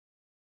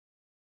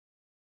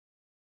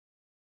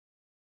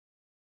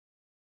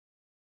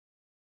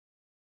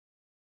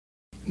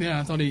Yeah,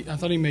 I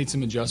thought he made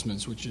some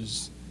adjustments, which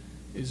is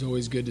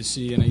always good to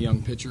see in a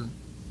young pitcher.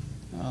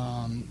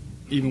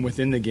 Even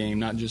within the game,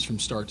 not just from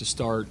start to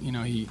start. You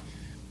know, he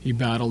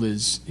battled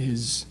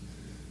his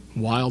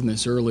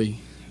wildness early.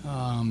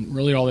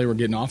 Really, all they were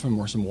getting off him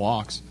were some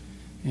walks,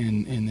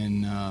 and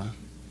then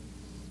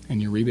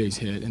Uribe's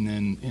hit, and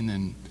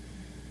then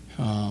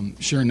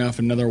sure enough,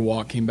 another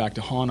walk came back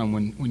to haunt him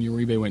when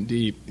Uribe went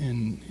deep,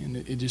 and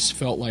it just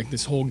felt like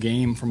this whole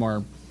game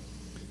from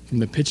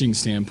the pitching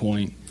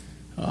standpoint,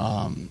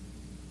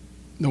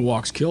 the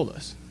walks killed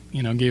us.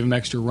 You know, gave them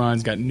extra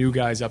runs, got new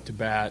guys up to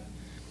bat,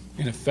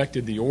 and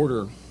affected the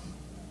order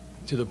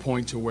to the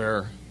point to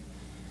where,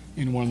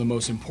 in one of the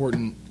most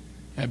important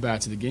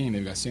at-bats of the game,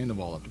 they've got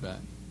Sandoval up to bat.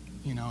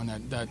 You know,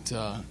 and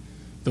that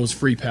those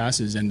free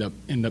passes end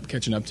up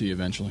catching up to you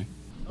eventually.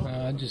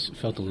 I just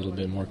felt a little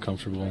bit more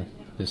comfortable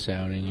this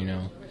outing, you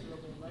know.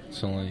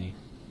 It's only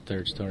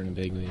third start in the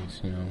big leagues,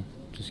 you know,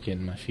 just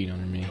getting my feet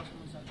under me.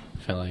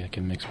 Felt like I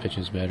could mix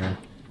pitches better.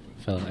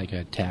 Felt like I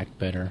attacked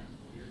better.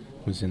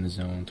 Was in the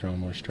zone, throwing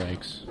more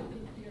strikes.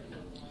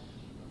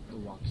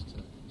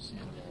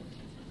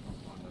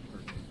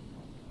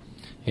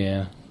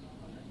 Yeah,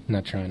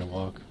 not trying to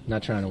walk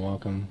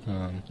him.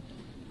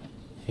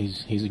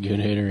 He's a good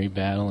hitter. He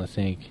battled. I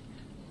think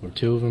were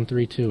two of them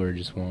 3-2 or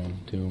just one.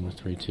 Two of them were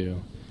 3-2.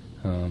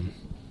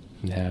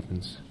 It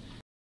happens.